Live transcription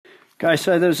Okay,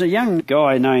 so there's a young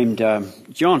guy named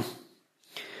John.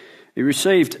 He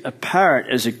received a parrot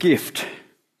as a gift.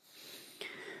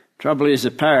 Trouble is,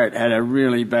 the parrot had a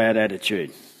really bad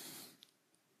attitude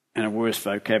and a worse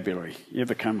vocabulary. You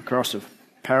ever come across a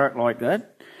parrot like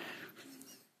that?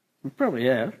 You probably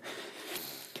have.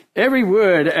 Every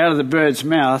word out of the bird's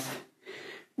mouth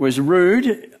was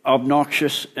rude,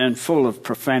 obnoxious, and full of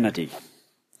profanity.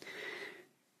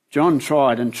 John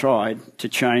tried and tried to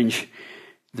change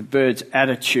the bird's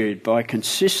attitude by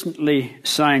consistently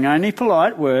saying only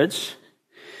polite words.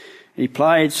 He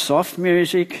played soft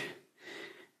music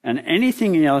and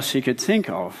anything else he could think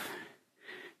of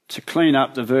to clean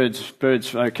up the bird's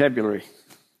vocabulary.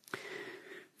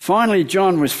 Finally,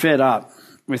 John was fed up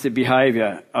with the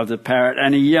behaviour of the parrot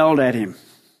and he yelled at him.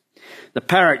 The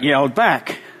parrot yelled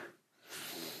back.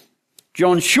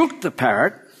 John shook the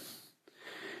parrot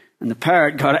and the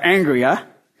parrot got angrier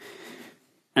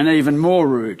and even more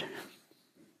rude.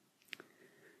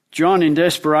 John, in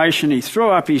desperation, he threw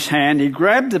up his hand, he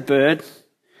grabbed the bird,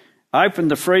 opened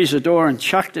the freezer door and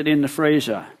chucked it in the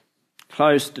freezer,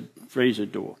 closed the freezer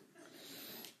door.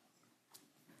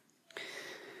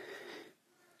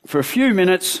 For a few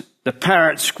minutes, the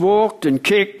parrot squawked and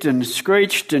kicked and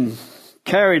screeched and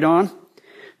carried on,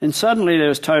 and suddenly there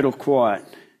was total quiet.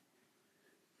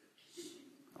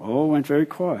 All went very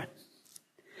quiet.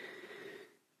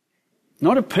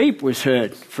 Not a peep was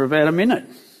heard for about a minute.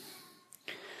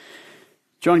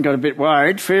 John got a bit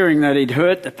worried, fearing that he'd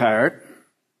hurt the parrot.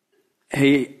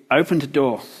 He opened the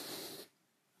door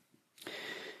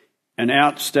and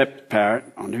out stepped the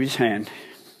parrot onto his hand.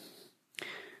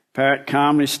 Parrot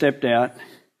calmly stepped out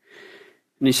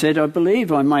and he said, "I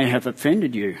believe I may have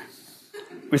offended you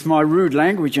with my rude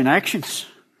language and actions.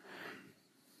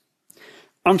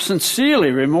 I'm sincerely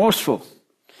remorseful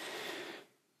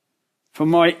for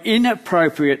my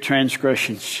inappropriate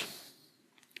transgressions,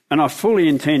 and I fully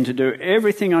intend to do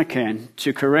everything I can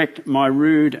to correct my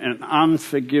rude and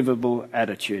unforgivable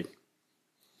attitude."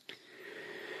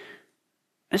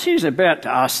 As he was about to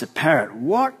ask the parrot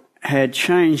what had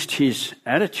changed his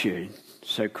attitude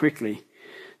so quickly,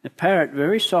 the parrot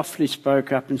very softly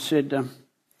spoke up and said,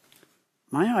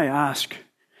 "May I ask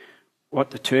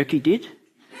what the turkey did?"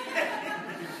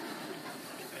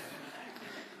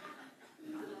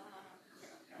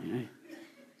 Yeah.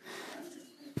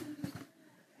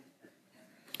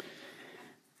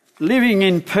 Living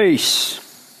in peace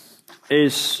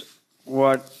is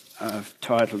what I've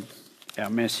titled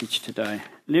our message today.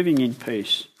 Living in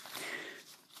peace.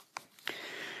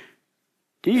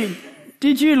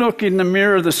 Did you look in the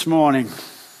mirror this morning?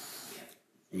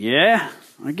 Yeah,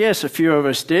 I guess a few of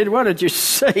us did. What did you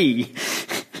see?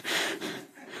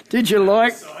 Did you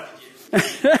like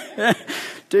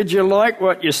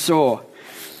what you saw?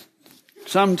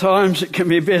 Sometimes it can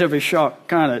be a bit of a shock,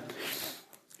 can't it?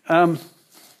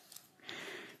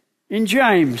 In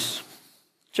James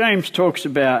talks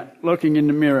about looking in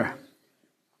the mirror.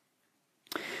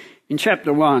 In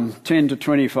chapter 1, 10 to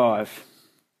 25,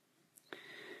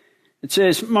 it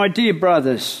says, "My dear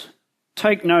brothers,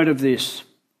 take note of this.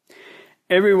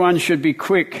 Everyone should be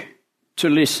quick to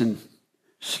listen,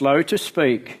 slow to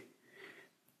speak,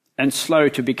 and slow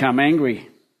to become angry."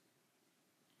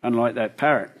 Unlike that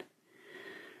parrot.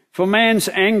 "For man's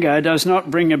anger does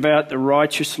not bring about the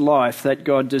righteous life that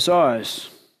God desires.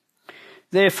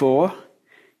 Therefore,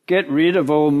 get rid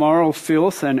of all moral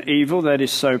filth and evil that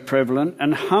is so prevalent,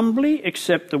 and humbly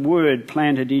accept the word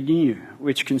planted in you,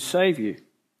 which can save you.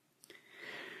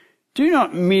 Do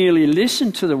not merely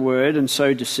listen to the word and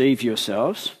so deceive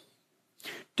yourselves.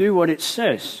 Do what it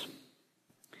says.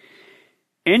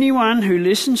 Anyone who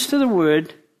listens to the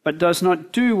word but does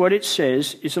not do what it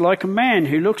says is like a man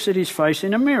who looks at his face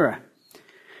in a mirror,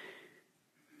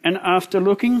 and after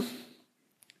looking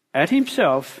at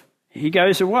himself, he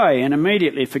goes away and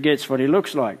immediately forgets what he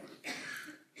looks like."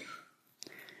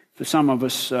 For some of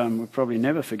us, we'll probably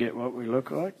never forget what we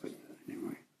look like, but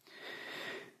anyway.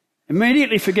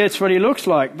 Immediately forgets what he looks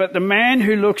like, but the man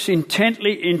who looks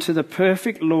intently into the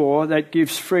perfect law that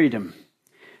gives freedom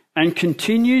and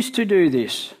continues to do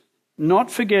this, not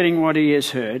forgetting what he has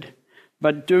heard,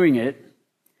 but doing it,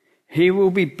 he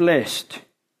will be blessed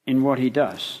in what he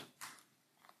does.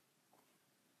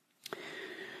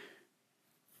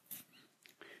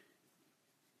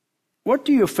 What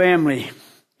do your family,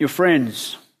 your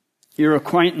friends, your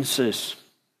acquaintances,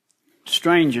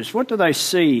 strangers, what do they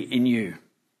see in you?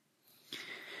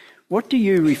 What do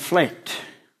you reflect?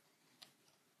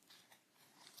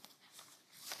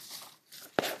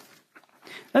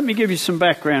 Let me give you some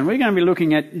background. We're going to be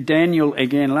looking at Daniel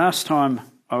again. Last time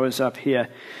I was up here,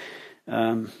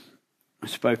 I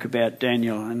spoke about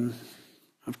Daniel, and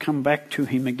I've come back to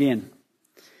him again.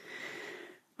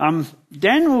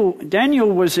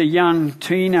 Daniel was a young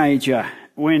teenager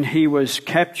when he was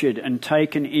captured and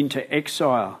taken into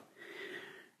exile.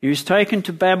 He was taken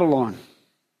to Babylon,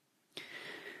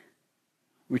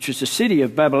 which is the city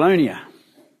of Babylonia,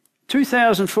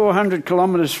 2,400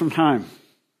 kilometres from home,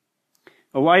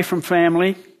 away from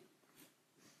family.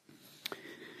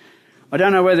 I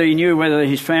don't know whether he knew whether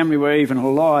his family were even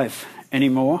alive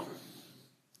anymore.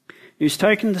 He was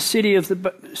taken to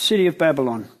the city of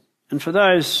Babylon. And for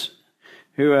those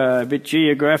who are a bit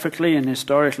geographically and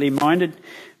historically minded,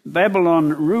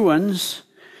 Babylon ruins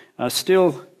are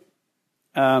still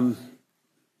able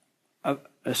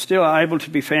to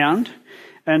be found,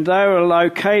 and they were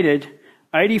located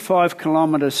 85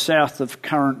 kilometres south of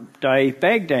current-day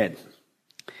Baghdad.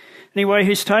 Anyway,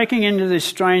 he's taken into this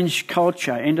strange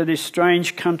culture, into this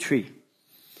strange country.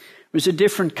 It was a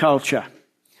different culture.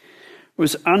 It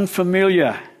was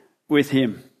unfamiliar with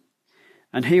him,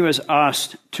 and he was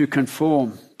asked to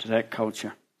conform to that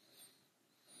culture.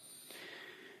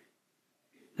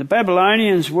 The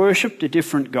Babylonians worshipped a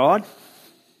different god.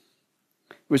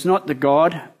 It was not the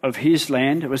God of his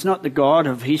land. It was not the God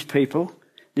of his people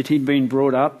that he'd been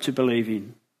brought up to believe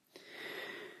in.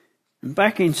 And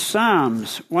back in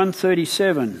Psalms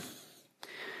 137,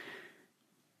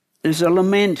 there's a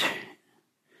lament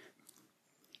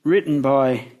written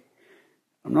by,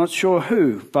 I'm not sure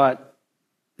who, but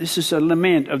this is a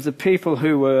lament of the people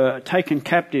who were taken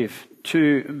captive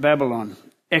to Babylon,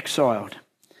 exiled.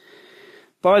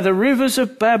 By the rivers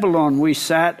of Babylon we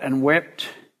sat and wept.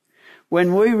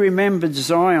 When we remembered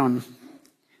Zion,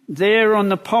 there on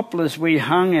the poplars we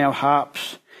hung our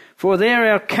harps. For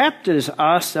there our captors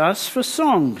asked us for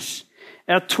songs.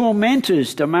 Our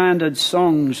tormentors demanded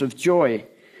songs of joy.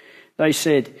 They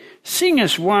said, "Sing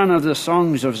us one of the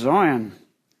songs of Zion."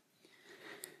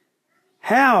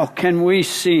 How can we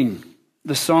sing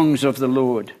the songs of the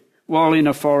Lord while in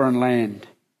a foreign land?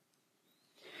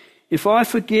 If I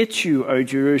forget you, O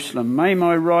Jerusalem, may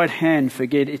my right hand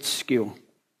forget its skill.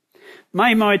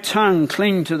 May my tongue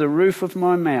cling to the roof of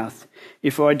my mouth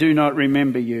if I do not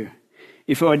remember you,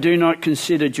 if I do not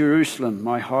consider Jerusalem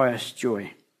my highest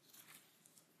joy.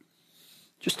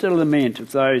 Just a lament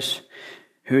of those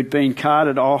who had been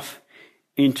carted off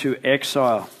into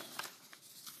exile.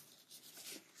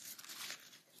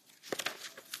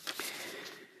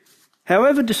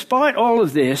 However, despite all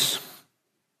of this,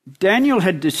 Daniel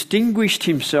had distinguished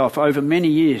himself over many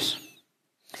years.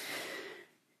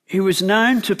 He was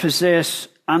known to possess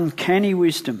uncanny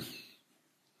wisdom,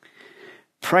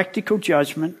 practical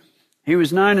judgment. He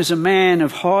was known as a man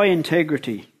of high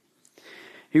integrity.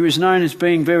 He was known as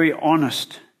being very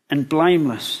honest and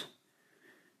blameless.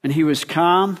 And he was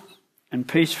calm and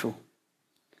peaceful.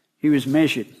 He was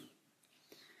measured.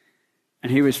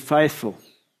 And he was faithful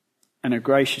and a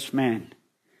gracious man.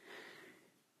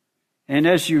 And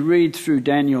as you read through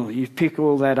Daniel, you pick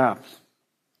all that up.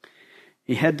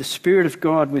 He had the Spirit of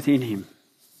God within him.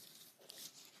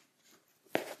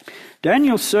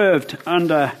 Daniel served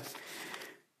under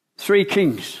 3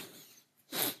 kings.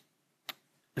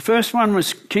 The first one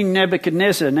was King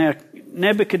Nebuchadnezzar. Now,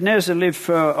 Nebuchadnezzar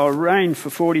reigned for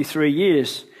 43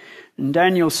 years, and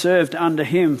Daniel served under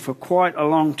him for quite a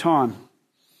long time,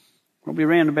 probably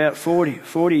around about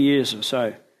 40 years or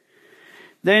so.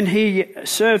 Then he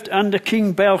served under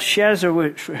King Belshazzar,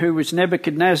 who was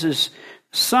Nebuchadnezzar's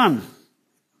son,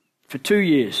 for 2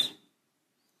 years.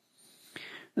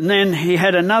 And then he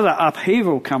had another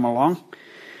upheaval come along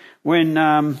when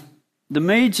the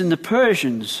Medes and the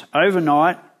Persians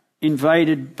overnight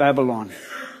invaded Babylon.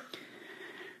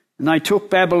 And they took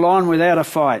Babylon without a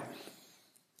fight.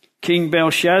 King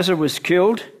Belshazzar was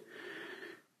killed,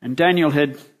 and Daniel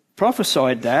had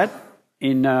prophesied that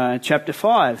in chapter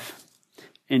 5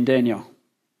 in Daniel.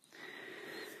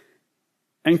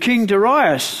 And King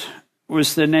Darius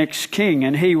was the next king,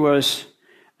 and he was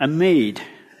a Mede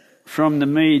from the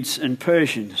Medes and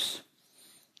Persians.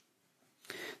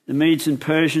 The Medes and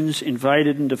Persians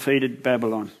invaded and defeated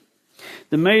Babylon.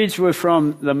 The Medes were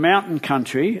from the mountain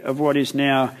country of what is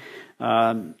now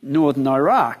northern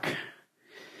Iraq.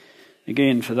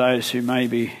 Again, for those who may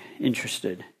be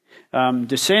interested.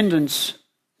 Descendants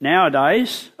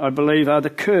nowadays, I believe, are the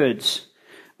Kurds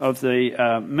of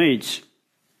the Medes.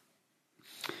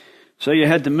 So you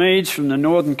had the Medes from the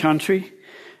northern country,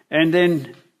 and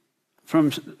then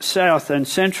from south and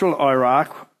central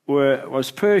Iraq was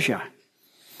Persia.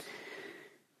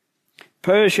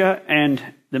 Persia and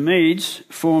the Medes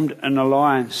formed an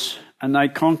alliance, and they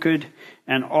conquered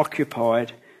and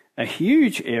occupied a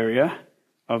huge area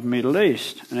of Middle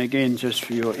East. And again, just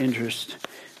for your interest,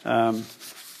 there's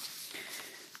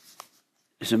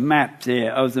a map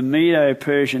there of the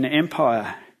Medo-Persian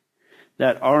Empire,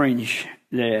 that orange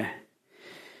there,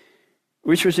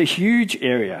 which was a huge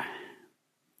area.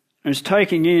 It was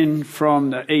taking in from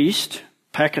the east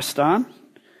Pakistan,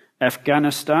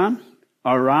 Afghanistan,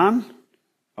 Iran,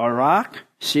 Iraq,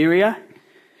 Syria,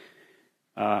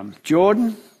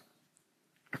 Jordan,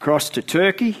 across to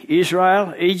Turkey,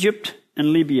 Israel, Egypt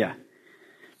and Libya.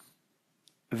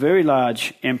 A very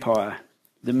large empire,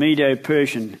 the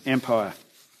Medo-Persian Empire.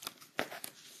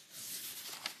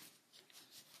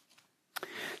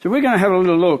 So we're going to have a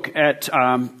little look at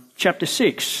chapter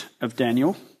 6 of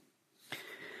Daniel.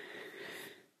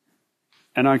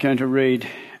 And I'm going to read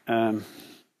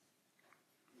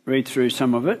through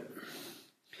some of it,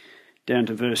 down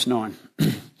to verse 9.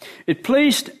 It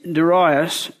pleased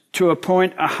Darius to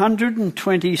appoint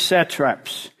 120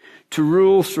 satraps to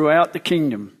rule throughout the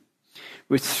kingdom,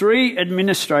 with 3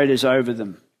 administrators over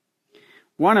them,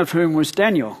 one of whom was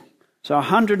Daniel. So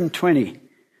 120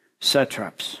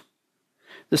 satraps.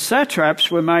 The satraps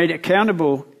were made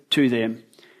accountable to them,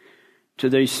 to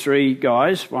these 3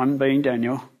 guys, one being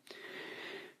Daniel.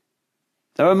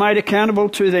 They were made accountable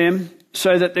to them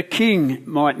so that the king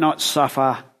might not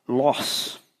suffer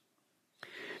loss.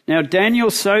 Now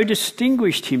Daniel so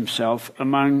distinguished himself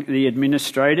among the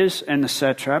administrators and the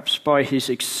satraps by his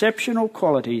exceptional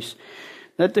qualities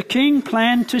that the king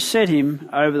planned to set him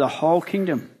over the whole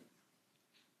kingdom,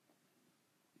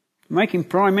 make him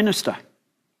prime minister.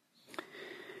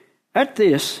 At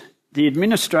this, the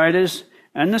administrators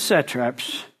and the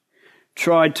satraps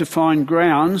tried to find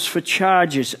grounds for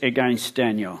charges against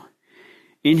Daniel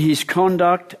in his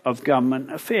conduct of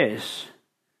government affairs.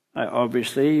 They're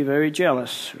obviously very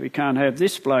jealous. We can't have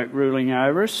this bloke ruling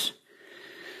over us.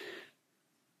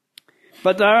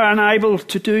 But they are unable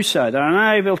to do so. They're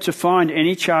unable to find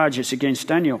any charges against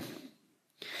Daniel.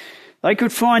 They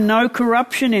could find no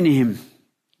corruption in him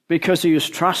because he was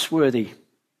trustworthy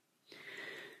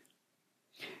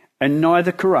and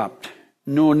neither corrupt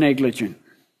nor negligent.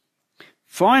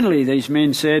 Finally, these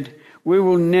men said, "We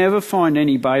will never find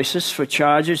any basis for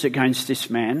charges against this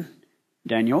man,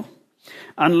 Daniel,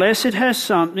 unless it has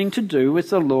something to do with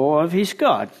the law of his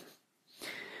God."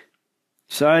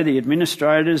 So the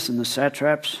administrators and the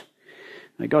satraps,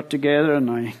 they got together and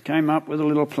they came up with a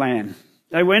little plan.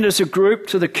 They went as a group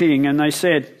to the king and they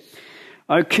said,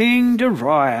 "O King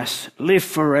Darius, live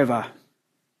forever.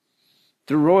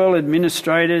 The royal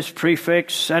administrators,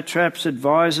 prefects, satraps,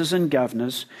 advisors and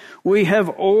governors, we have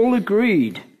all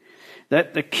agreed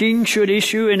that the king should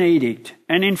issue an edict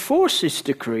and enforce this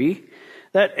decree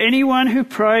that anyone who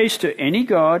prays to any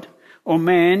god or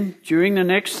man during the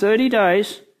next 30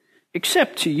 days,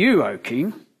 except to you, O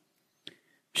king,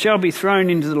 shall be thrown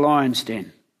into the lion's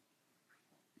den.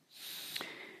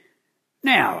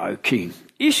 Now, O king,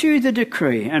 issue the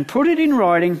decree and put it in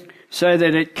writing so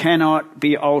that it cannot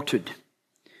be altered,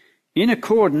 in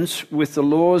accordance with the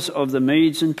laws of the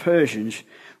Medes and Persians,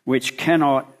 which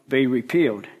cannot be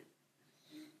repealed."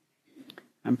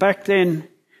 And back then,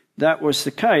 that was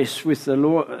the case with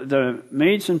the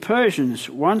Medes and Persians.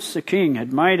 Once the king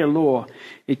had made a law,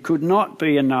 it could not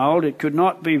be annulled, it could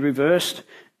not be reversed.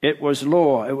 It was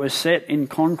law, it was set in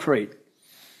concrete.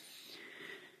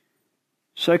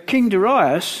 So King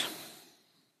Darius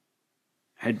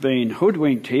had been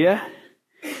hoodwinked here.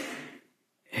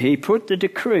 He put the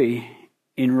decree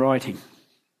in writing.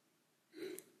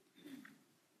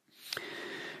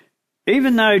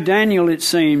 Even though Daniel, it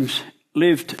seems,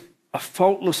 lived a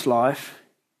faultless life,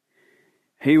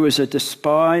 he was a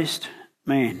despised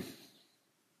man.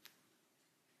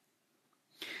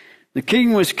 The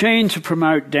king was keen to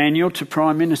promote Daniel to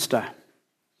prime minister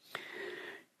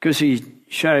because he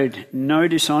showed no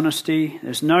dishonesty,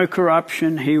 there's no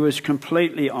corruption, he was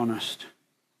completely honest.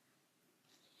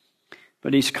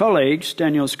 But his colleagues,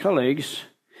 Daniel's colleagues,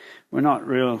 were not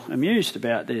real amused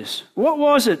about this. What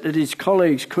was it that his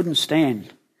colleagues couldn't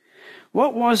stand?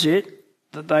 What was it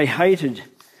that they hated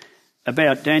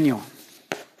about Daniel?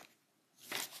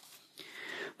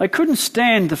 They couldn't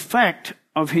stand the fact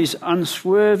of his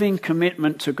unswerving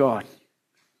commitment to God.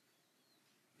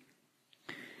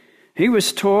 He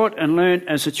was taught and learnt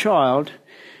as a child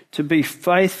to be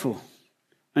faithful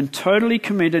and totally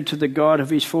committed to the God of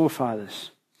his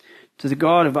forefathers, to the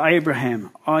God of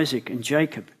Abraham, Isaac and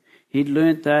Jacob. He'd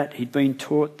learnt that, he'd been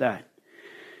taught that.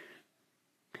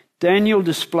 Daniel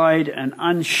displayed an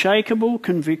unshakable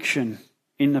conviction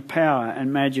in the power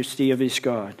and majesty of his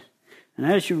God. And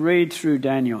as you read through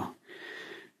Daniel,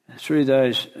 through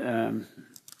those,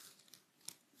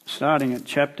 starting at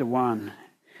chapter 1,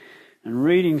 And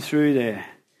reading through there,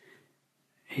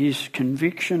 his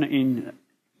conviction in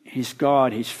his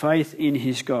God, his faith in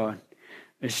his God,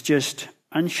 is just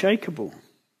unshakable.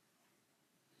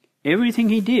 Everything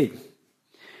he did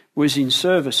was in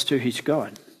service to his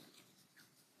God.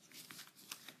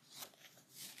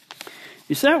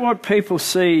 Is that what people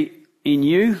see in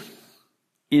you,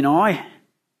 in I?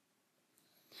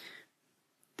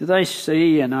 Do they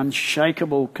see an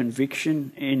unshakable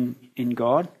conviction in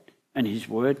God and his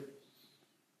word?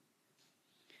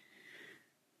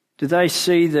 Do they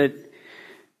see that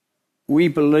we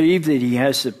believe that he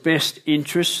has the best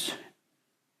interests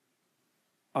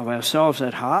of ourselves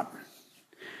at heart?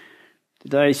 Do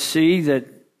they see that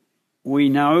we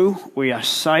know we are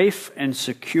safe and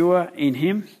secure in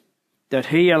him, that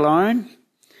he alone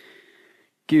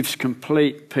gives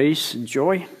complete peace and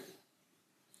joy?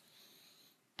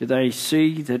 Do they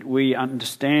see that we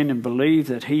understand and believe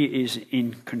that he is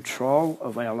in control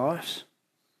of our lives?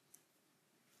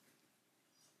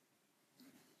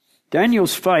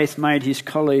 Daniel's faith made his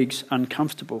colleagues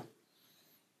uncomfortable.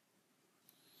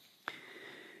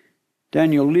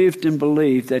 Daniel lived and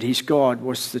believed that his God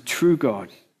was the true God,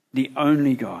 the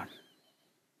only God.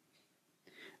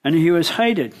 And he was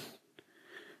hated,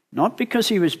 not because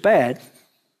he was bad,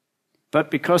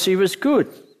 but because he was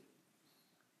good.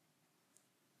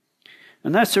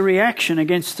 And that's a reaction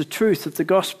against the truth of the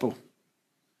gospel.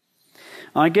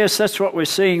 I guess that's what we're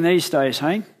seeing these days,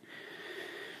 hey?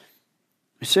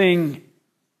 We're seeing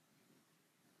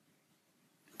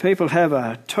people have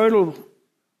a total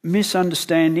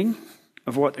misunderstanding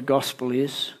of what the gospel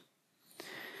is.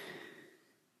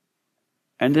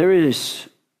 And there is,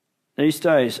 these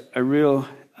days, a real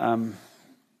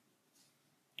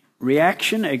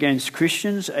reaction against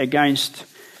Christians, against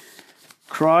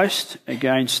Christ,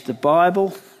 against the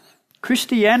Bible.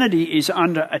 Christianity is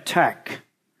under attack.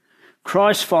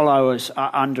 Christ followers are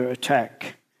under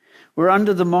attack. We're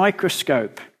under the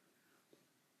microscope.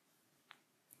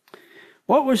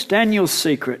 What was Daniel's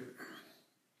secret?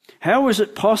 How was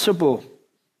it possible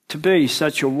to be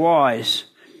such a wise,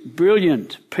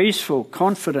 brilliant, peaceful,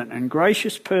 confident and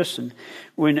gracious person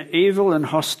when evil and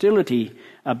hostility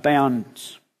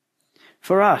abounds?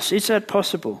 For us, is that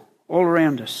possible all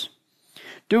around us?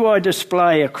 Do I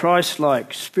display a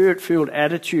Christ-like, Spirit-filled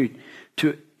attitude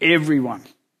to everyone?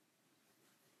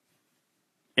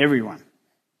 Everyone.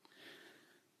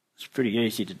 It's pretty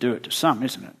easy to do it to some,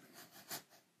 isn't it?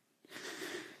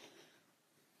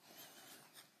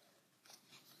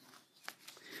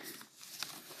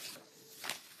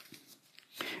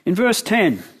 In verse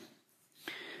 10,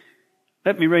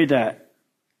 let me read that.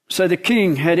 So the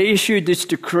king had issued this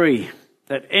decree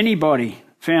that anybody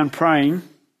found praying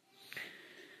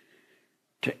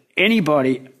to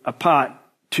anybody apart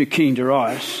to King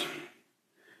Darius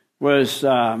was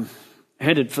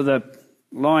headed for the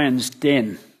lion's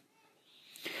den.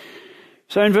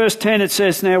 So in verse 10 it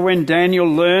says, now when Daniel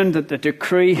learned that the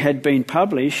decree had been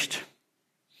published,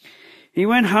 he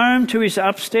went home to his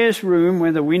upstairs room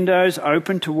where the windows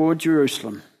opened toward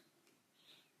Jerusalem.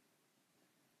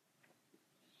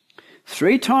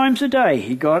 3 times a day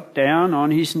he got down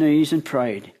on his knees and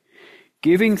prayed,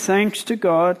 giving thanks to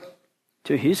God,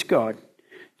 to his God,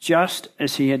 just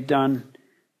as he had done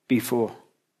before.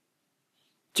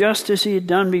 Just as he had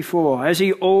done before, as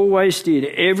he always did,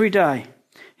 every day,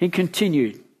 he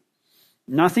continued.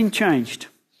 Nothing changed.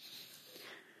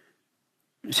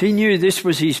 As he knew this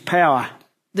was his power,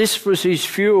 this was his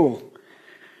fuel,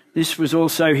 this was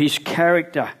also his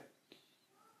character.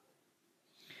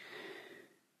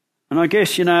 And I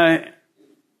guess,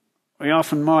 we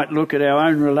often might look at our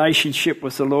own relationship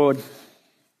with the Lord.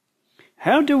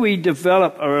 How do we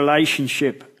develop a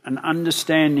relationship, an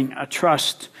understanding, a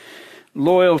trust,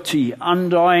 loyalty,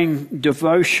 undying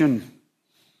devotion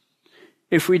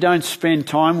if we don't spend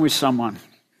time with someone,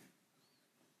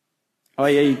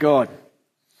 i.e. God?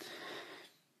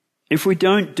 If we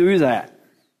don't do that,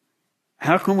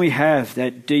 how can we have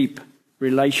that deep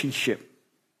relationship?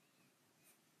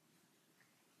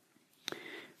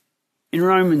 In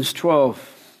Romans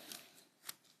 12,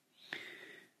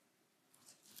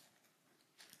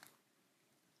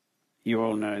 you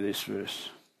all know this verse.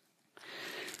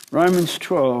 Romans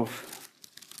 12,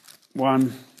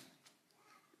 1.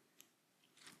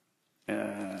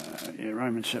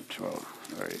 Romans chapter 12.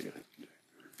 Very good.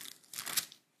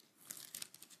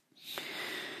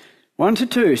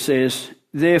 1-2 says,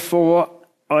 therefore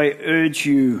I urge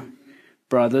you,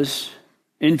 brothers,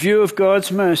 in view of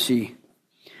God's mercy,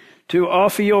 to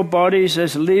offer your bodies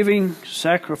as living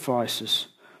sacrifices,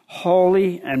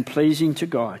 holy and pleasing to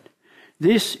God.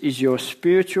 This is your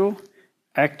spiritual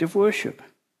act of worship.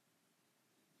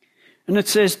 And it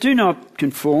says, do not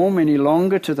conform any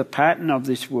longer to the pattern of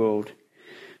this world,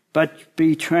 but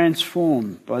be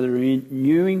transformed by the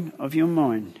renewing of your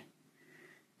mind.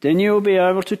 Then you will be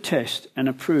able to test and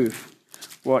approve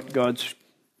what God's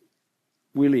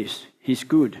will is, his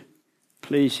good,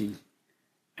 pleasing,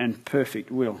 and perfect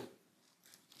will.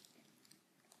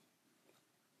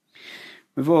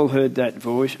 We've all heard that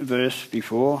verse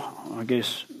before. I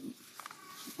guess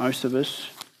most of us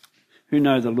who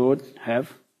know the Lord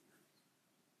have.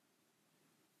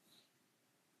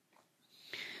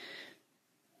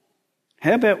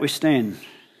 How about we stand?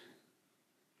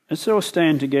 Let's all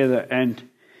stand together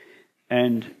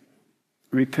and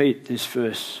repeat this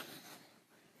verse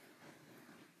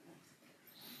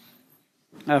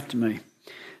after me.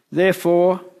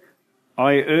 Therefore,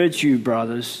 I urge you,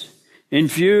 brothers, in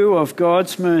view of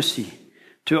God's mercy,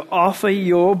 to offer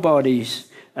your bodies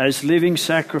as living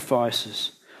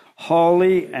sacrifices,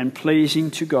 holy and pleasing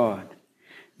to God.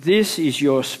 This is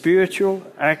your spiritual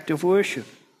act of worship.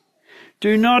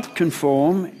 Do not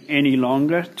conform any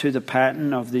longer to the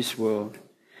pattern of this world,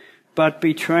 but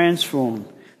be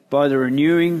transformed by the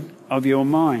renewing of your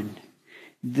mind.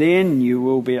 Then you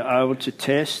will be able to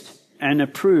test and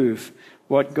approve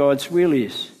what God's will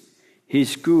is,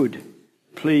 his good,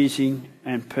 pleasing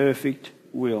and perfect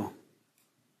will.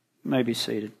 You may be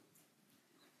seated.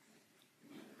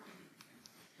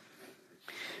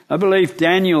 I believe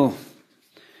Daniel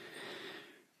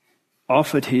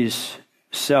offered his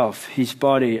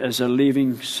body as a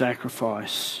living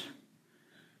sacrifice.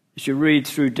 As you read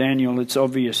through Daniel, it's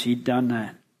obvious he'd done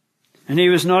that. And he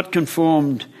was not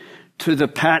conformed to the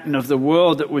pattern of the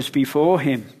world that was before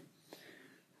him.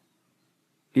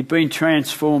 He'd been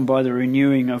transformed by the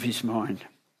renewing of his mind.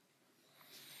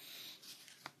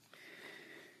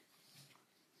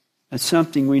 That's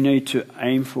something we need to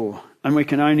aim for. And we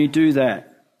can only do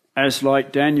that as,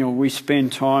 like Daniel, we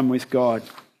spend time with God.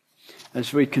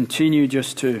 As we continue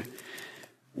just to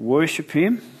worship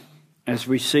him, as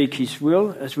we seek his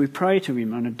will, as we pray to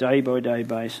him on a day-by-day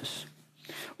basis.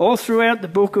 All throughout the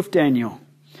book of Daniel,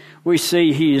 we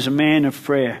see he is a man of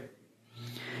prayer.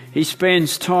 He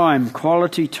spends time,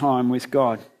 quality time with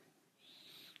God.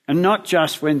 And not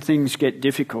just when things get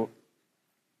difficult.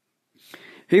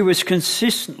 He was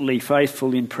consistently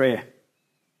faithful in prayer.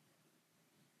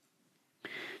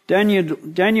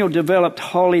 Daniel developed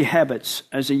holy habits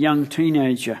as a young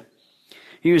teenager.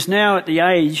 He was now at the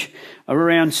age of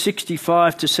around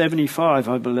 65 to 75,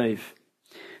 I believe.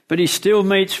 But he still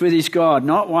meets with his God,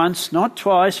 not once, not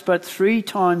twice, but 3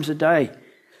 times a day.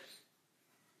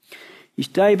 His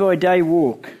day-by-day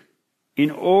walk in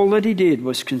all that he did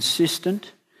was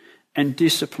consistent and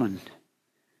disciplined,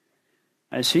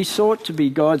 as he sought to be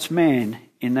God's man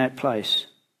in that place,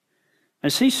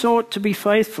 as he sought to be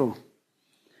faithful,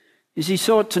 as he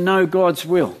sought to know God's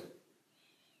will,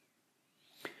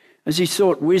 as he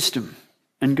sought wisdom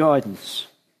and guidance.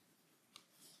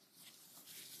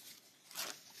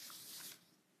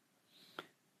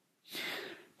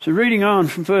 So reading on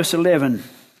from verse 11.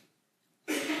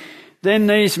 Then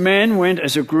these men went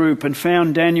as a group and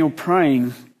found Daniel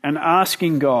praying and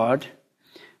asking God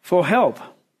for help.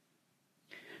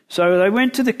 So they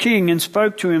went to the king and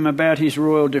spoke to him about his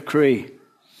royal decree.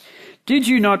 Did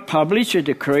you not publish a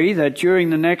decree that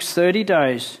during the next 30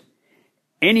 days,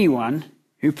 anyone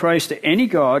who prays to any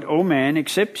god or man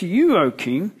except to you, O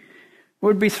king,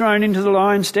 would be thrown into the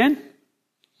lion's den?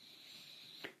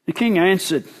 The king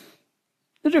answered,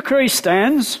 the decree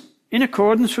stands in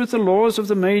accordance with the laws of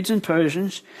the Medes and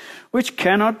Persians, which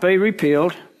cannot be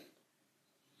repealed.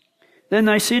 Then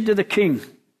they said to the king,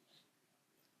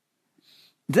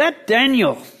 That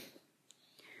Daniel,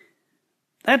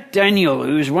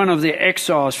 who is one of the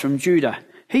exiles from Judah,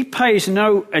 he pays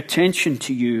no attention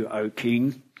to you, O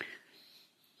king,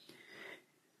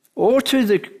 or to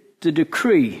the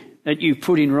decree that you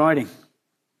put in writing.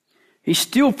 He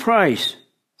still prays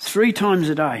 3 times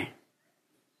a day.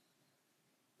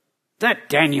 That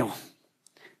Daniel,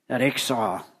 that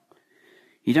exile,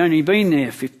 he'd only been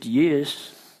there 50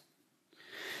 years.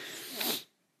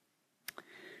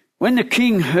 When the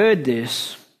king heard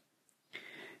this,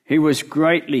 he was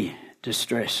greatly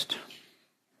distressed.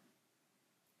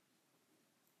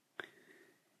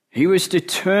 He was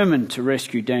determined to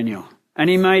rescue Daniel,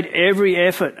 and he made every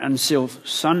effort until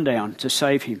sundown to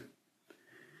save him.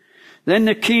 Then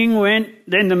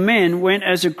the men went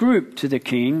as a group to the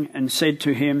king and said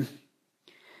to him,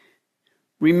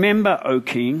 Remember, O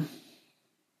king,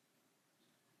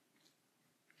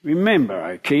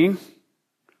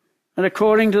 that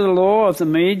according to the law of the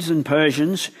Medes and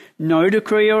Persians, no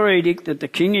decree or edict that the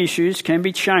king issues can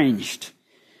be changed.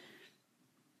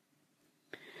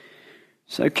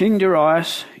 So King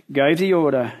Darius gave the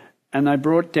order, and they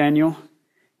brought Daniel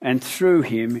and threw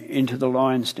him into the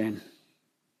lion's den.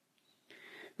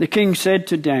 The king said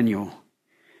to Daniel,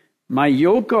 "May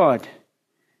your God,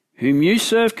 whom you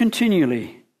serve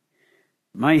continually,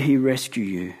 may he rescue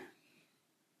you."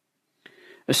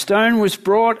 A stone was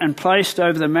brought and placed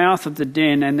over the mouth of the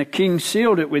den, and the king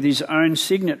sealed it with his own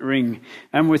signet ring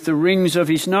and with the rings of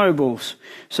his nobles,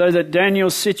 so that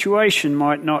Daniel's situation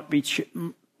might not be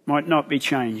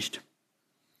changed.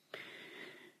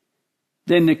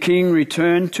 Then the king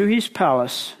returned to his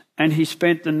palace, and he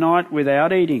spent the night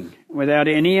without eating, without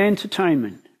any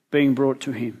entertainment being brought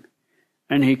to him,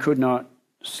 and he could not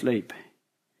sleep.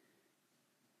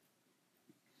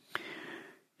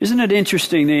 Isn't it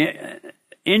interesting? The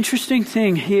interesting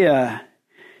thing here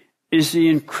is the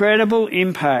incredible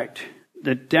impact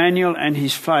that Daniel and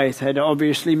his faith had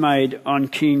obviously made on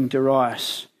King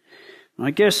Darius. And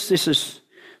I guess this is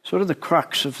sort of the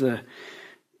crux of the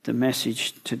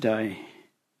message today.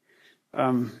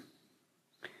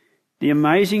 The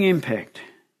amazing impact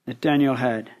that Daniel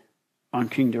had on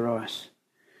King Darius.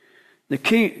 The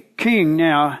king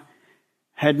now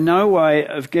had no way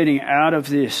of getting out of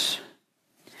this.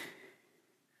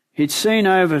 He'd seen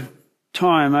over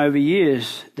time, over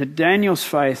years, that Daniel's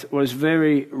faith was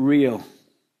very real,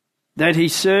 that he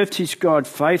served his God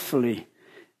faithfully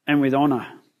and with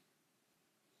honour.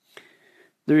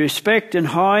 The respect and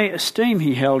high esteem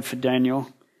he held for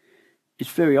Daniel is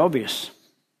very obvious.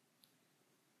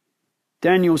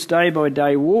 Daniel's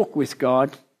day-by-day walk with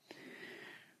God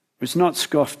was not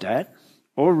scoffed at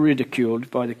or ridiculed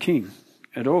by the king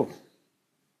at all.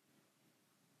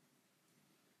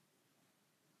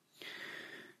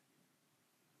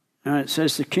 Now it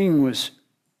says the king was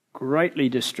greatly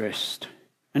distressed,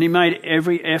 and he made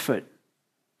every effort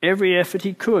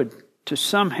he could to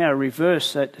somehow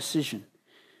reverse that decision.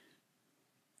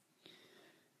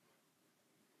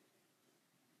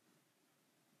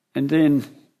 And then,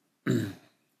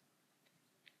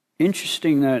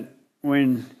 interesting that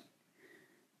when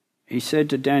he said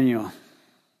to Daniel,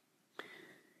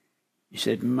 he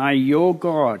said, "May your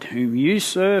God, whom you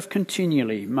serve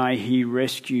continually, may he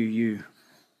rescue you."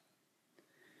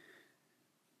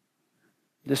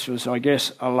 This was, I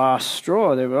guess, a last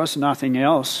straw. There was nothing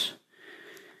else.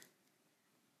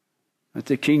 But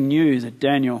the king knew that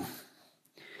Daniel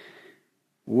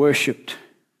worshipped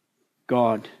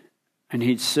God, and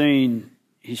he'd seen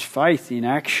his faith in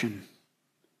action.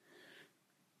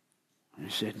 And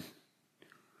he said,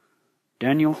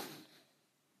 "Daniel,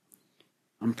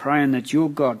 I'm praying that your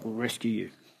God will rescue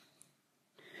you."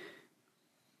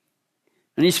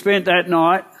 And he spent that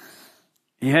night.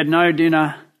 He had no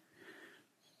dinner.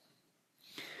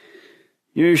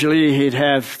 Usually he'd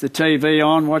have the TV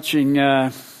on watching,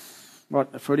 the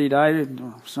Footy Day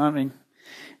or something.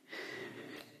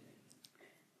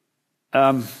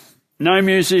 No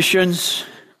musicians,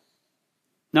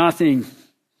 nothing.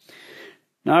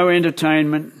 No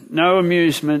entertainment, no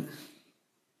amusement,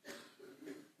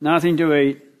 nothing to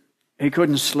eat. He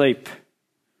couldn't sleep.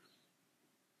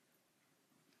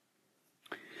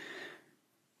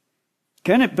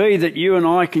 Can it be that you and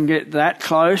I can get that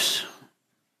close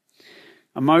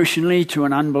emotionally to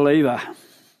an unbeliever?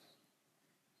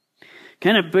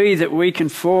 Can it be that we can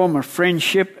form a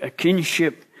friendship, a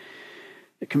kinship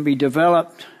that can be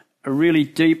developed, a really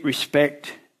deep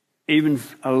respect, even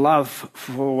a love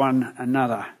for one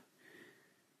another?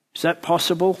 Is that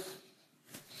possible?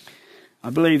 I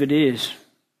believe it is.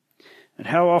 But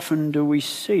how often do we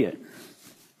see it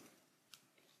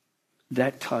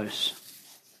that close?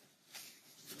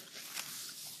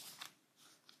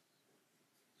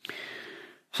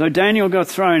 So Daniel got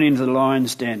thrown into the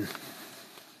lion's den.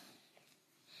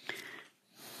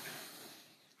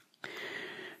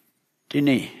 Didn't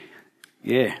he?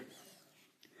 Yeah.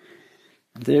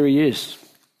 There he is.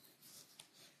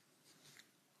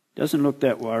 Doesn't look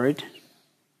that worried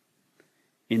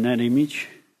in that image.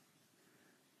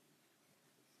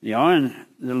 The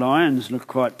lions look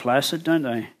quite placid, don't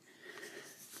they?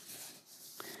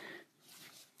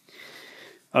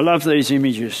 I love these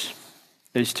images,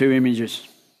 these two images.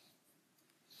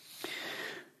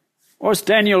 Was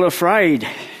Daniel afraid?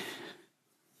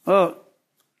 Well,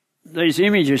 these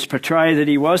images portray that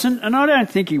he wasn't, and I don't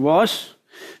think he was.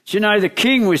 Do you know, the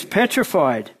king was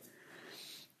petrified.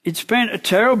 He'd spent a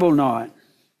terrible night.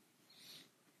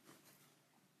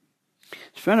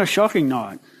 Spent a shocking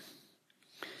night.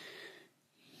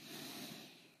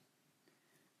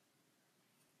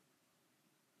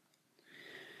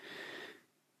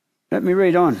 Let me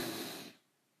read on.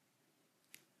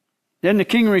 Then the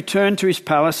king returned to his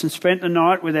palace and spent the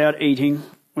night without eating,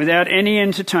 without any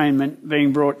entertainment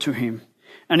being brought to him,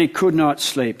 and he could not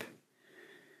sleep.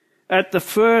 At the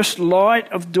first light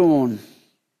of dawn,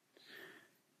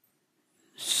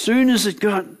 soon as it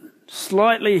got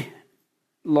slightly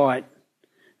light,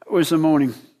 it was the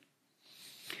morning.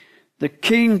 The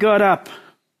king got up.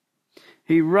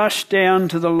 He rushed down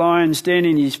to the lion's den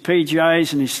in his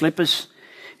PJs and his slippers.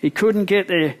 He couldn't get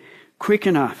there quick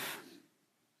enough.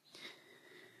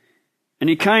 And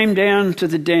he came down to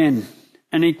the den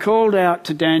and he called out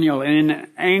to Daniel in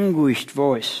an anguished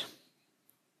voice.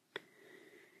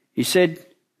 He said,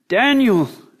 "Daniel,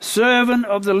 servant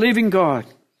of the living God,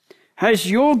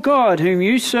 has your God, whom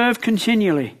you serve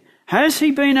continually, has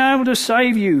he been able to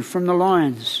save you from the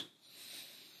lions?"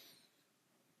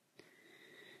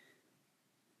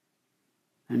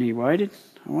 And he waited.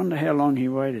 I wonder how long he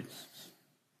waited.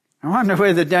 I wonder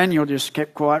whether Daniel just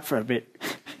kept quiet for a bit.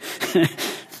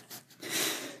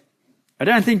 I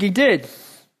don't think he did.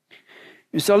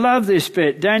 Because I love this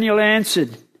bit. Daniel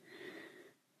answered,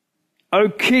 "O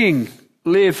king,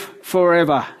 live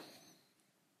forever."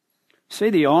 See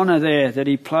the honour there that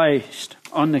he placed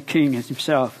on the king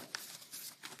himself.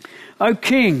 "O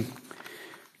king,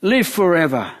 live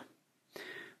forever.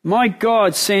 My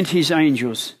God sent his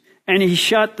angels, and he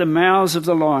shut the mouths of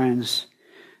the lions.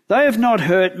 They have not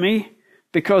hurt me,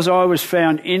 because I was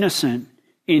found innocent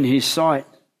in his sight.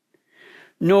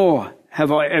 Nor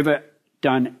have I ever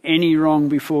done any wrong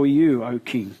before you, O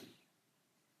king."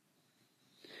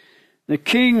 The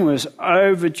king was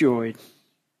overjoyed.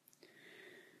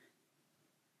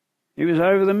 He was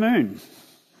over the moon.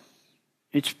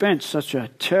 He'd spent such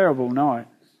a terrible night.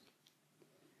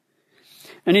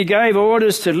 And he gave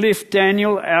orders to lift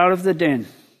Daniel out of the den.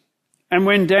 And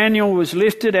when Daniel was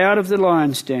lifted out of the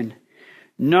lion's den,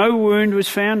 no wound was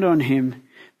found on him,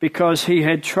 because he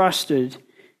had trusted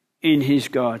in his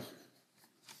God.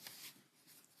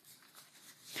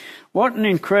 What an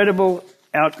incredible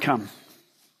outcome.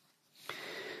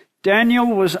 Daniel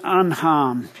was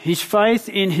unharmed. His faith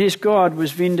in his God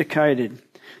was vindicated.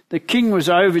 The king was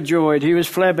overjoyed. He was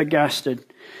flabbergasted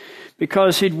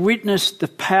because he'd witnessed the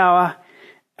power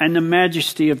and the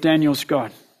majesty of Daniel's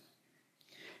God.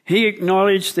 He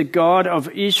acknowledged the God of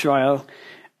Israel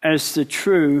as the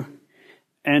true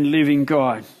and living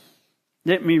God.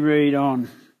 Let me read on.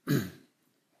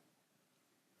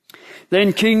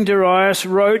 Then King Darius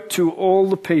wrote to all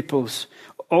the peoples,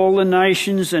 all the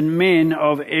nations and men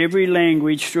of every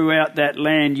language throughout that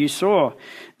land. You saw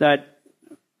that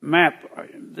map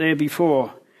there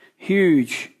before,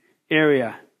 huge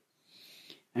area.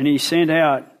 And he sent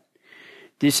out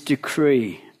this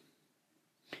decree.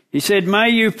 He said, "May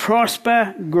you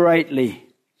prosper greatly.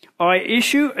 I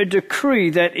issue a decree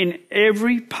that in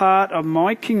every part of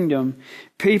my kingdom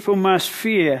people must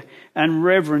fear and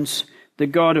reverence the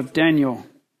God of Daniel.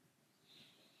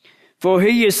 For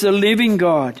he is the living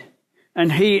God,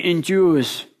 and he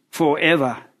endures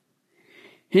forever.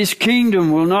 His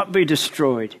kingdom will not be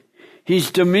destroyed.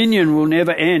 His dominion will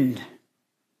never end."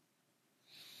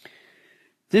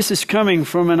 This is coming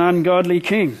from an ungodly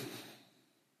king.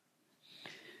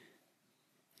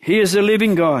 He is the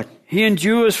living God. He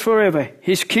endures forever.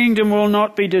 His kingdom will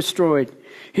not be destroyed.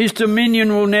 His dominion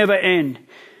will never end.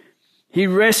 He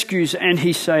rescues and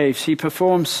he saves. He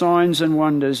performs signs and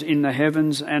wonders in the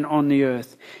heavens and on the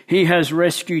earth. He has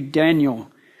rescued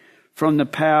Daniel from the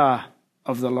power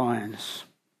of the lions.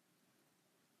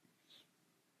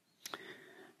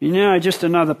 You know, just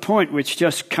another point which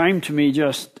just came to me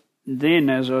just then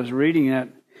as I was reading that.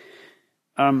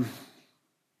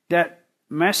 That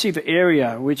massive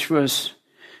area which was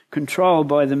controlled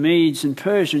by the Medes and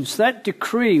Persians, that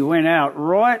decree went out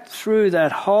right through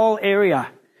that whole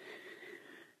area.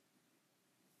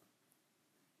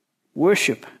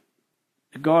 Worship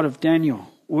the God of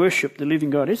Daniel. Worship the living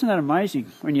God. Isn't that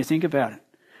amazing when you think about it?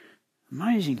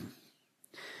 Amazing.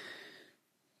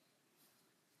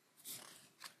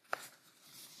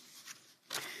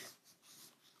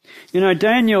 You know,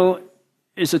 Daniel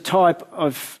is a type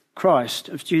of Christ,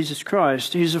 of Jesus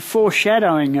Christ. He's a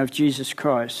foreshadowing of Jesus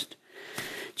Christ.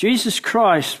 Jesus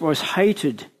Christ was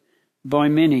hated by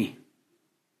many.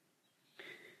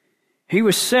 He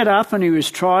was set up and he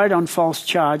was tried on false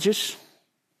charges,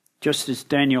 just as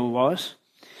Daniel was.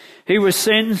 He was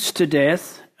sentenced to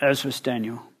death, as was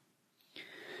Daniel.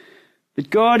 But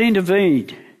God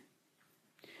intervened.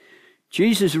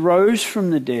 Jesus rose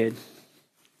from the dead.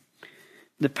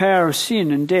 The power of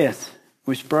sin and death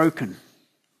was broken.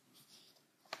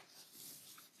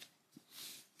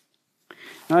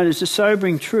 Now, there's a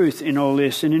sobering truth in all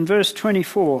this. And in verse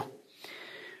 24,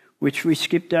 which we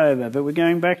skipped over, but we're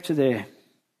going back to there.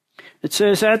 It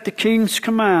says, "At the king's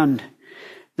command,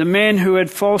 The men who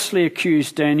had falsely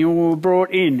accused Daniel were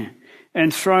brought in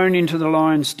and thrown into the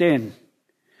lion's den,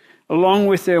 along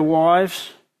with their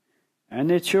wives and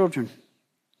their children.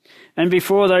 And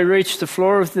before they reached the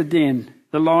floor of the den,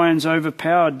 the lions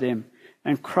overpowered them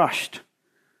and crushed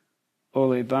all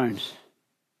their bones.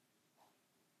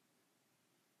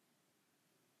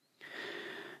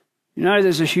 You know,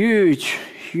 there's a huge,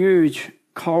 huge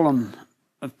column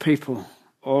of people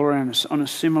all around us on a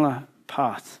similar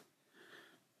path,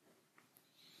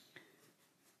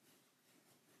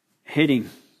 heading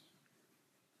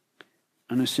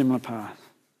on a similar path,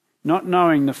 not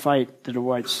knowing the fate that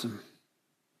awaits them.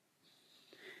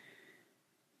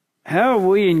 How are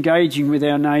we engaging with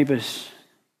our neighbours,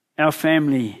 our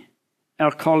family,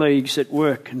 our colleagues at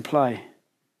work and play?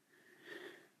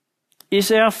 Is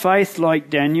our faith like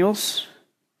Daniel's?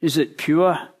 Is it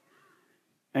pure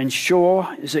and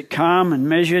sure? Is it calm and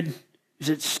measured? Is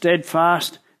it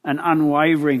steadfast and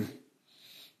unwavering?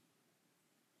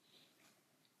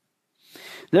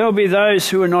 There will be those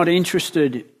who are not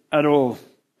interested at all,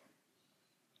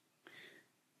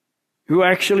 who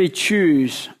actually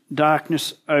choose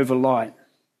darkness over light.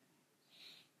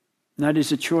 That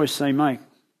is a choice they make.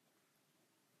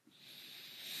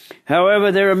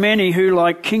 However, there are many who,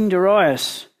 like King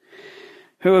Darius,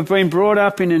 who have been brought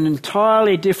up in an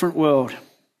entirely different world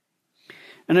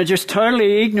and are just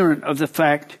totally ignorant of the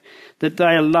fact that they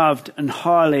are loved and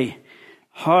highly,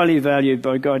 highly valued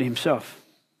by God Himself.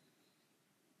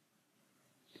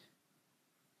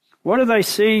 What are they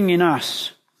seeing in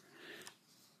us?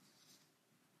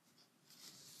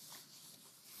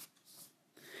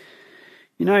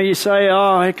 You know, you say,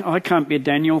 oh, I can't be a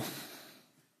Daniel.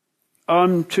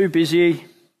 I'm too busy.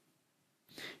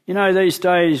 You know, these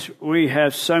days we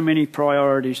have so many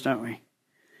priorities, don't we?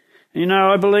 You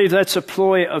know, I believe that's a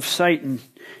ploy of Satan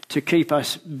to keep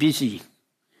us busy.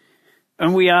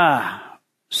 And we are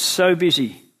so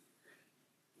busy.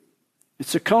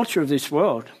 It's the culture of this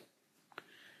world.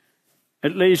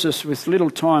 It leaves us with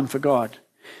little time for God.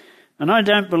 And I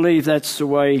don't believe that's the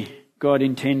way God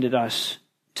intended us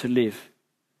to live.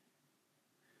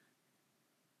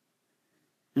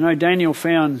 You know, Daniel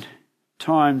found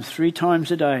time 3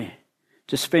 times a day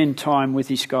to spend time with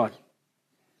his God.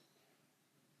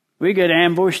 We get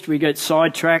ambushed, we get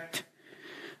sidetracked,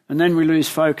 and then we lose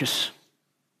focus.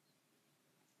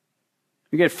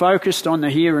 We get focused on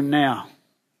the here and now.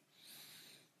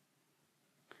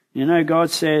 You know,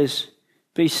 God says,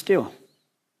 be still.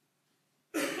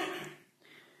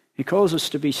 He calls us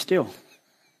to be still.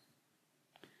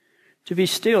 To be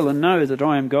still and know that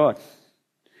I am God.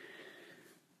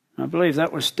 I believe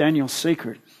that was Daniel's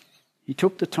secret. He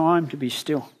took the time to be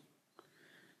still,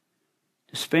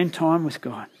 to spend time with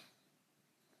God.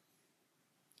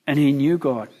 And he knew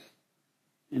God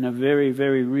in a very,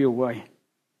 very real way.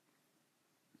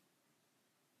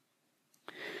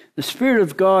 The Spirit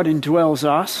of God indwells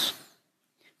us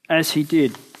as He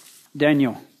did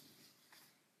Daniel.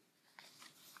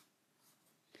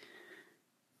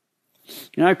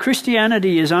 You know,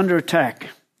 Christianity is under attack.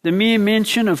 The mere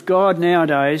mention of God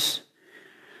nowadays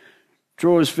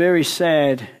draws very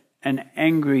sad and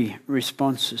angry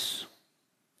responses.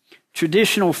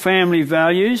 Traditional family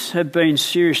values have been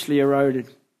seriously eroded.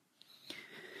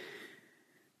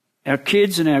 Our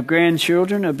kids and our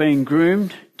grandchildren are being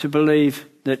groomed to believe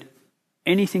that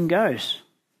anything goes.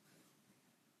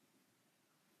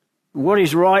 What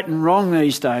is right and wrong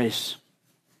these days?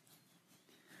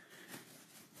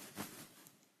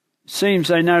 It seems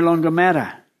they no longer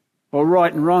matter, or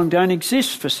right and wrong don't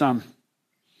exist for some.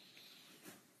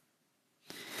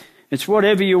 It's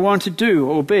whatever you want to do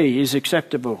or be is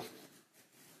acceptable.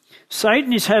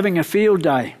 Satan is having a field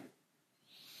day.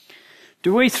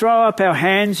 Do we throw up our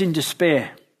hands in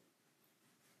despair?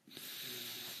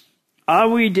 Are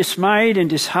we dismayed and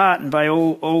disheartened by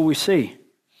all we see?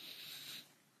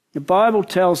 The Bible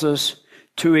tells us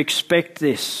to expect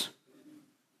this.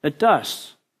 It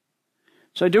does.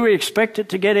 So do we expect it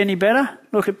to get any better?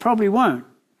 Look, it probably won't.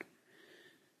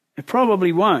 It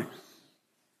probably won't.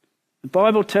 The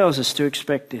Bible tells us to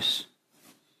expect this.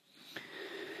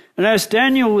 And as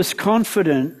Daniel was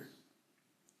confident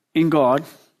in God,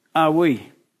 are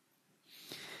we?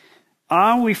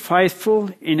 Are we faithful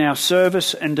in our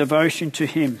service and devotion to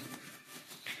Him?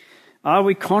 Are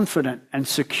we confident and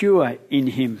secure in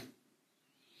Him?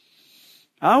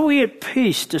 Are we at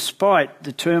peace despite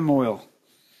the turmoil?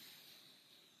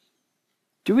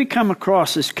 Do we come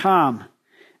across as calm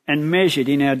and measured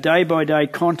in our day-by-day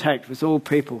contact with all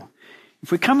people?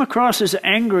 If we come across as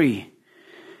angry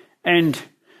and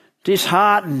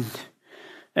disheartened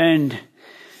and,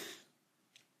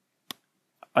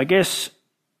 I guess,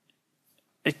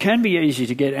 it can be easy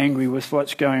to get angry with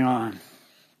what's going on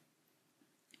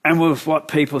and with what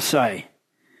people say.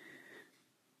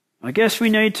 I guess we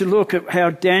need to look at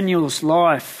how Daniel's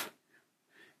life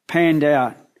panned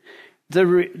out. The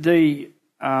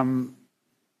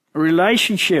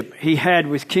relationship he had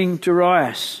with King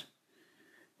Darius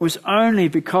was only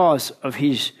because of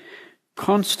his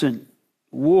constant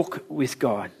walk with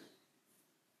God.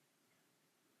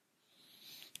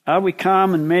 Are we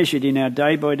calm and measured in our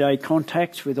day-by-day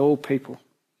contacts with all people?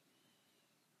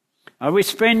 Are we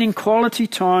spending quality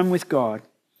time with God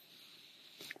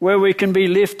where we can be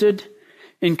lifted,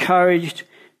 encouraged,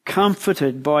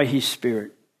 comforted by His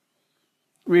Spirit,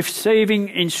 receiving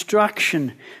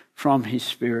instruction from His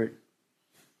Spirit,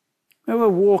 where we're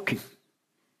walking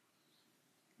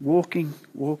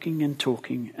and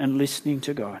talking and listening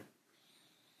to God,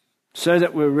 so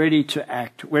that we're ready to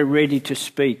act, we're ready to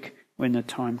speak when the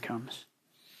time comes.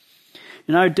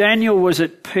 You know, Daniel was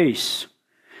at peace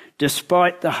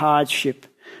despite the hardship,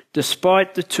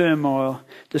 despite the turmoil,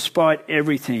 despite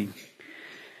everything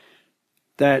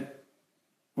that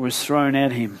was thrown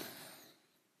at him.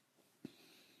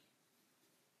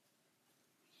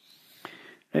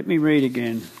 Let me read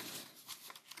again.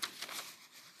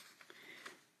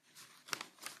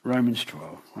 Romans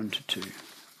 12, 1-2,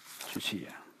 which is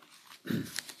here. It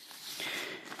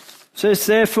says,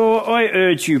 therefore, I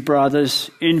urge you,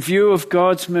 brothers, in view of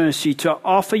God's mercy, to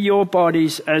offer your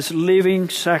bodies as living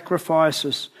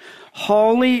sacrifices,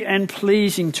 holy and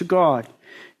pleasing to God.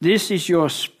 This is your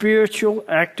spiritual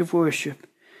act of worship.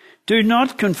 Do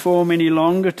not conform any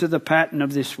longer to the pattern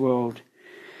of this world,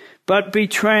 but be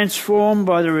transformed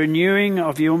by the renewing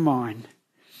of your mind.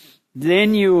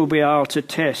 Then you will be able to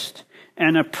test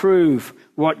and approve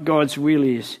what God's will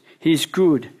is, His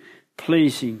good,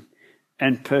 pleasing,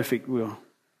 and perfect will.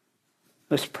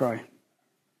 Let's pray.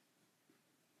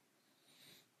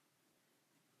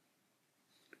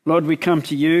 Lord, we come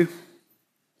to you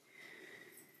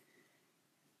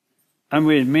and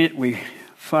we admit we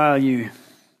fail you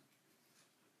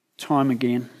time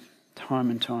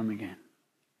and time again.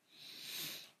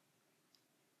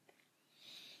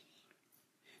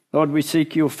 Lord, we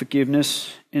seek your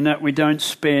forgiveness in that we don't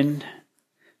spend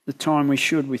the time we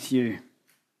should with you.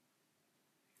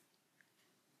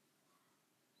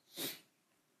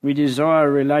 We desire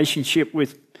a relationship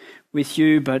with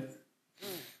you, but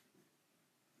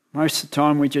most of the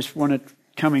time we just want it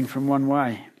coming from one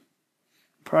way.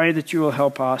 Pray that you will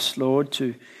help us, Lord,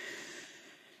 to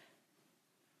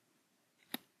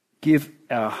give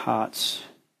our hearts,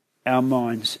 our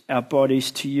minds, our bodies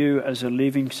to you as a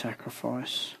living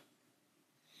sacrifice.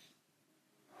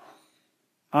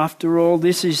 After all,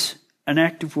 this is an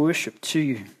act of worship to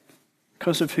you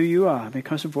because of who you are,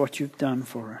 because of what you've done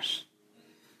for us.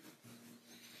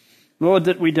 Lord,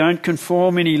 that we don't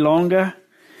conform any longer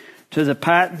to the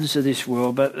patterns of this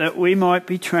world, but that we might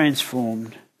be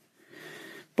transformed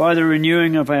by the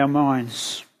renewing of our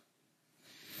minds,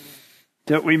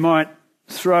 that we might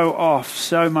throw off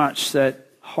so much that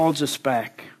holds us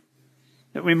back,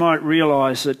 that we might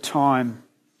realise that time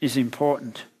is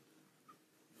important.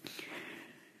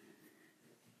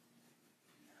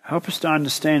 Help us to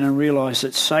understand and realise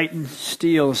that Satan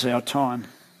steals our time.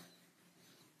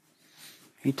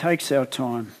 He takes our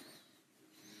time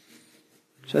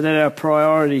so that our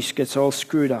priorities gets all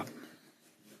screwed up.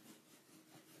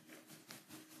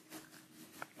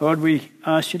 Lord, we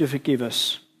ask you to forgive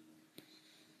us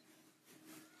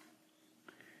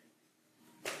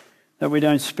that we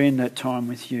don't spend that time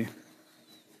with you.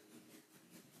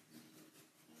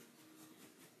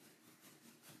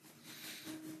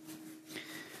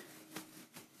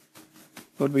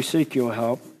 Lord, we seek your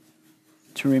help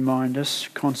to remind us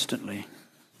constantly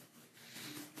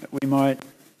that we might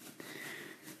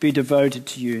be devoted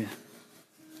to you.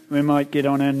 We might get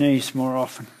on our knees more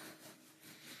often.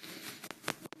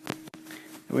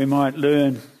 That we might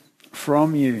learn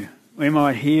from you. We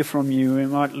might hear from you. We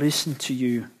might listen to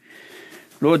you.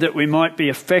 Lord, that we might be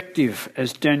effective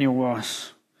as Daniel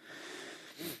was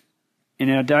in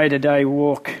our day-to-day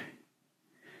walk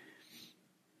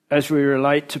as we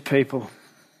relate to people.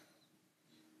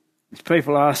 As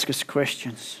people ask us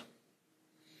questions.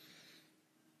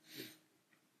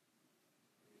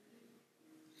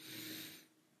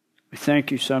 We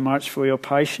thank you so much for your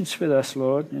patience with us,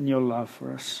 Lord, and your love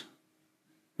for us.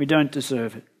 We don't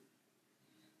deserve it,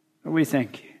 but we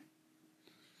thank you.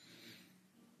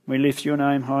 We lift your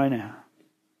name high now,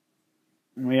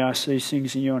 and we ask these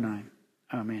things in your name.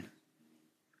 Amen.